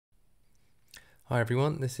Hi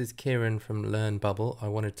everyone, this is Kieran from Learn Bubble. I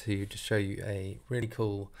wanted to just show you a really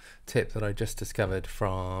cool tip that I just discovered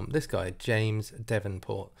from this guy, James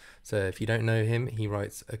Devonport. So if you don't know him, he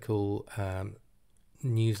writes a cool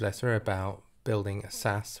newsletter about building a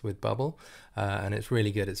SaaS with Bubble, and it's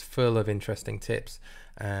really good. It's full of interesting tips,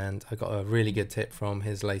 and I got a really good tip from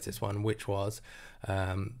his latest one, which was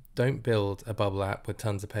don't build a Bubble app with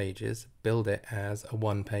tons of pages, build it as a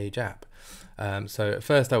one-page app. So at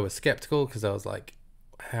first I was skeptical because I was like,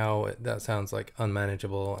 that sounds like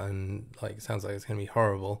unmanageable and like sounds like it's going to be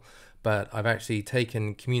horrible. But I've actually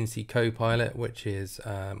taken Community Copilot, which is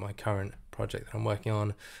my current project that I'm working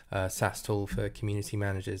on, a SaaS tool for community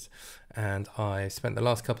managers, and I spent the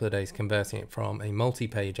last couple of days converting it from a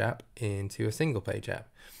multi-page app into a single page app,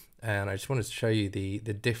 and I just wanted to show you the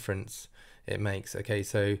difference it makes. Okay,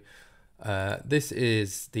 so this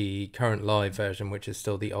is the current live version, which is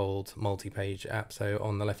still the old multi-page app. So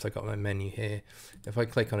on the left I got my menu here. If I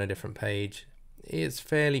click on a different page, it's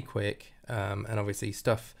fairly quick, and obviously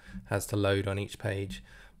stuff has to load on each page,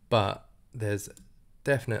 but there's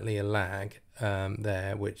definitely a lag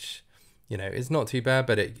there, which is not too bad,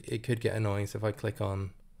 but it could get annoying. So if I click on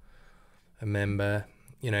a member,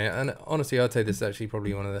 and honestly I'd say this is actually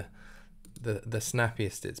probably one of the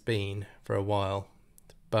snappiest it's been for a while.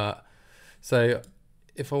 But so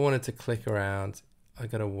if I wanted to click around, I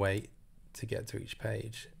gotta wait to get to each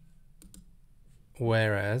page.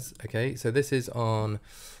 Whereas, okay, so this is on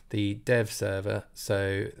the dev server,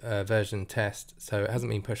 so version test, so it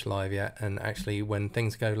hasn't been pushed live yet, and actually when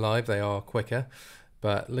things go live they are quicker,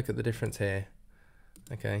 but look at the difference here.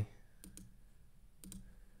 Okay,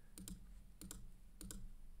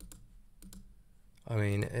 I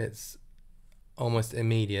mean, it's almost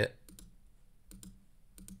immediate.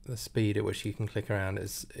 The speed at which you can click around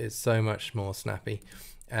is so much more snappy.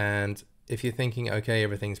 And if you're thinking, okay,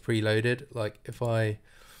 everything's preloaded, like if I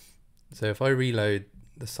reload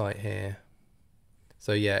the site here,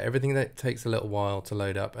 so yeah, everything that takes a little while to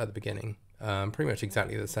load up at the beginning, pretty much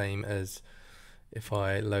exactly the same as if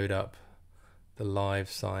I load up the live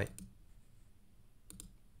site.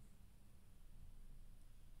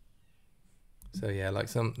 So yeah, like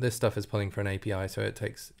this stuff is pulling for an API, so it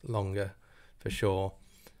takes longer for sure.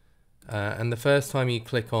 And the first time you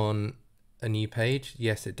click on a new page,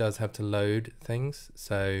 yes, it does have to load things,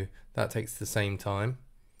 so that takes the same time.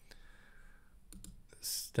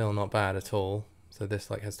 Still not bad at all. So this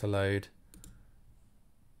like has to load,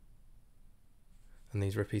 and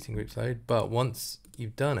these repeating groups load. But once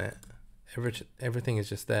you've done it, everything is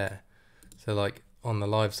just there. So like on the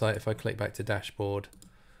live site, if I click back to dashboard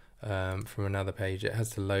from another page, it has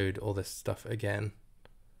to load all this stuff again.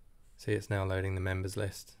 See, it's now loading the members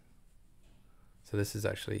list. So this is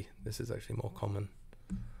actually more common.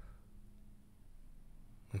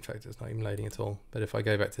 In fact, it's not even loading at all. But if I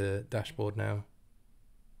go back to dashboard now,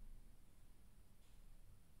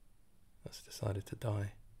 that's decided to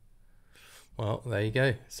die. Well, there you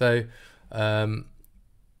go. So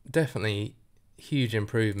definitely huge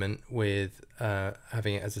improvement with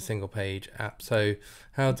having it as a single page app. So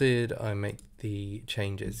how did I make the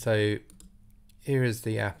changes? So here is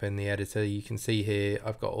the app in the editor. You can see here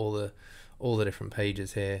I've got all the different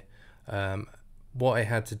pages here. What I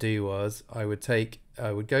had to do was I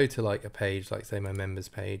would go to like a page, like say my members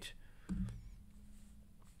page.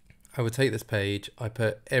 I would take this page, I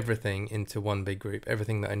put everything into one big group,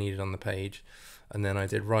 everything that I needed on the page, and then I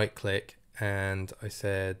did right click and I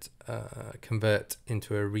said convert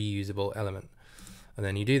into a reusable element. And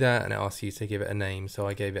then you do that and it asks you to give it a name. So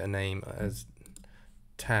I gave it a name as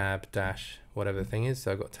tab dash whatever the thing is.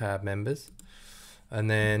 So I got tab members. And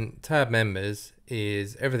then tab members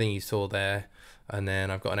is everything you saw there, and then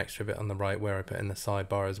I've got an extra bit on the right where I put in the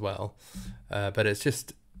sidebar as well, but it's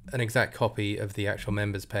just an exact copy of the actual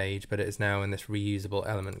members page, but it is now in this reusable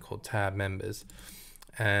element called tab members.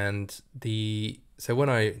 And so when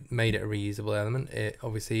I made it a reusable element, it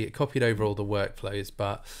copied over all the workflows,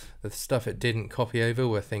 but the stuff it didn't copy over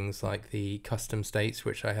were things like the custom states,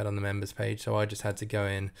 which I had on the members page. So I just had to go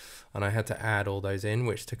in and I had to add all those in,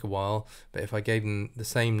 which took a while. But if I gave them the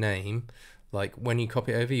same name, like when you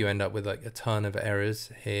copy over, you end up with like a ton of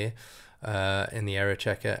errors here in the error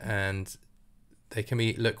checker, and they can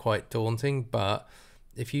look quite daunting. But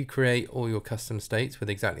if you create all your custom states with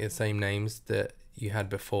exactly the same names that you had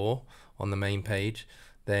before on the main page,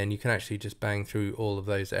 then you can actually just bang through all of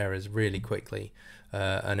those errors really quickly,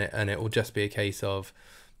 and it will just be a case of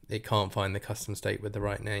it can't find the custom state with the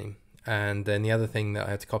right name. And then the other thing that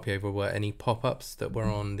I had to copy over were any pop-ups that were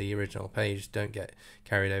on the original page don't get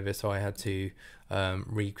carried over, so I had to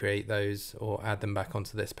recreate those or add them back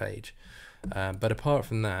onto this page. But apart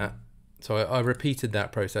from that, So I repeated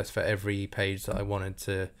that process for every page that I wanted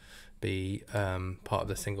to be part of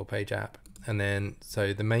the single page app. And then,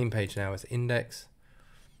 so the main page now is index.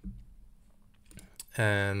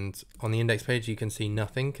 And on the index page, you can see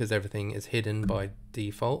nothing because everything is hidden by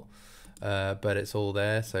default, but it's all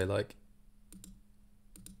there. So like,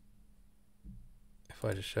 if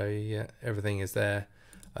I just show you, yeah, everything is there.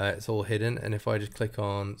 It's all hidden. And if I just click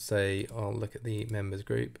on, say, I'll look at the members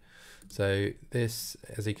group. So this,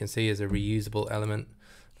 as you can see, is a reusable element.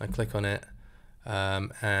 I click on it,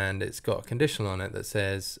 and it's got a conditional on it that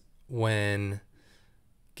says when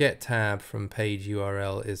get tab from page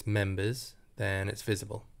URL is members, then it's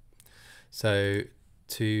visible. So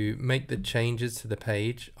to make the changes to the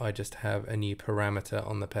page, I just have a new parameter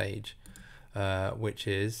on the page, which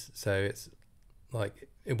is, so it's like,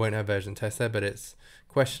 it won't have version test there, but it's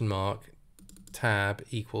 !tab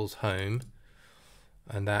equals home,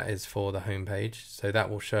 and that is for the home page. So that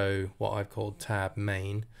will show what I've called tab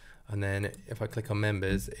main. And then if I click on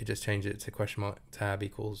members, it just changes it to !tab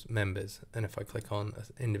equals members. And if I click on an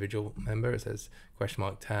individual member, it says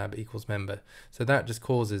 !tab equals member. So that just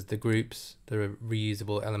causes the groups, the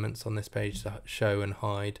reusable elements on this page to show and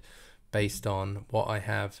hide based on what I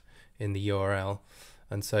have in the URL.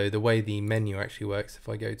 And so the way the menu actually works, if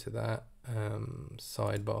I go to that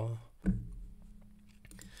sidebar.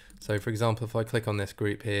 So for example, if I click on this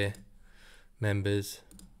group here, members,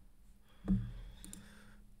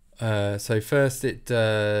 so first it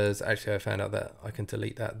does, actually I found out that I can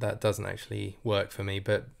delete that. That doesn't actually work for me,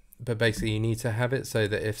 but basically you need to have it so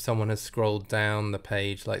that if someone has scrolled down the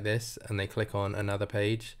page like this and they click on another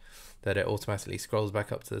page, that it automatically scrolls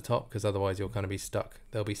back up to the top, because otherwise you'll kind of be stuck.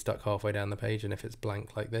 They'll be stuck halfway down the page, and if it's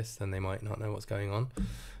blank like this, then they might not know what's going on.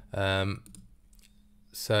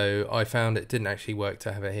 So I found it didn't actually work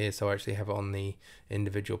to have it here, so I actually have it on the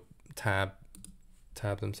individual tab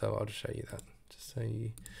themselves. I'll just show you that, just so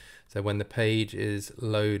you. So when the page is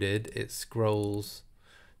loaded, it scrolls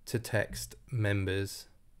to text members,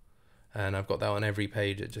 and I've got that on every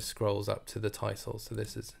page. It just scrolls up to the title. So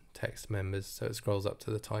this is text members, so it scrolls up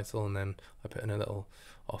to the title, and then I put in a little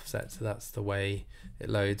offset, so that's the way it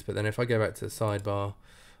loads. But then if I go back to the sidebar,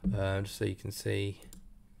 just so you can see,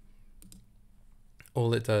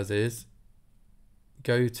 all it does is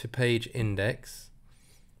go to page index,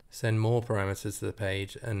 send more parameters to the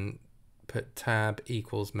page, and put tab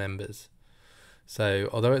equals members. So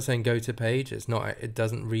although it's saying go to page, it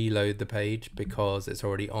doesn't reload the page because it's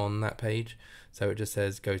already on that page. So it just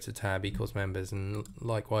says go to tab equals members. And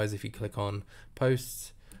likewise, if you click on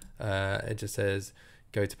posts, it just says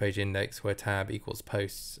go to page index where tab equals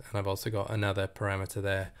posts. And I've also got another parameter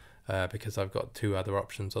there because I've got two other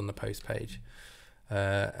options on the post page.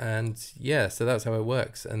 And yeah, so that's how it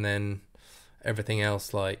works. And then everything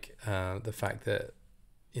else, like the fact that,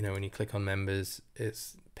 you know, when you click on members,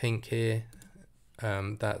 it's pink here.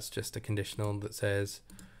 That's just a conditional that says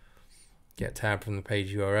get tab from the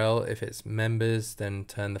page URL. If it's members, then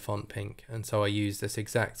turn the font pink. And so I use this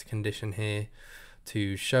exact condition here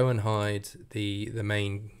to show and hide the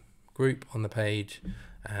main group on the page,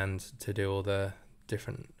 and to do all the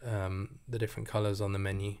different colors on the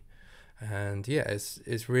menu. And yeah,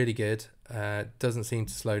 it's really good. Doesn't seem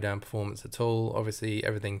to slow down performance at all. Obviously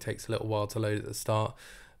everything takes a little while to load at the start,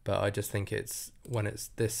 but I just think it's, when it's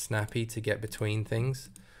this snappy to get between things,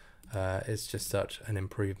 it's just such an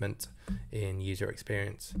improvement in user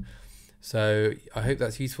experience. So I hope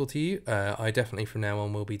that's useful to you. I definitely from now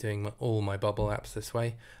on will be doing all my Bubble apps this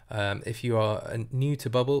way. If you are new to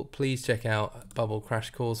Bubble, please check out Bubble Crash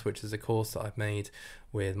Course, which is a course that I've made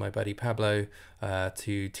with my buddy Pablo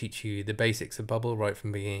to teach you the basics of Bubble, right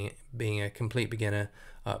from being a complete beginner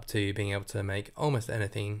up to being able to make almost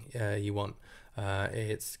anything you want.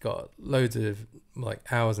 It's got loads of like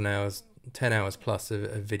hours and hours, 10 hours plus of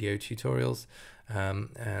video tutorials.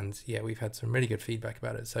 And yeah, we've had some really good feedback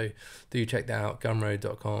about it. So do check that out,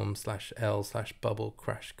 gumroad.com/l/bubble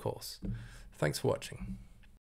crash course. Thanks for watching.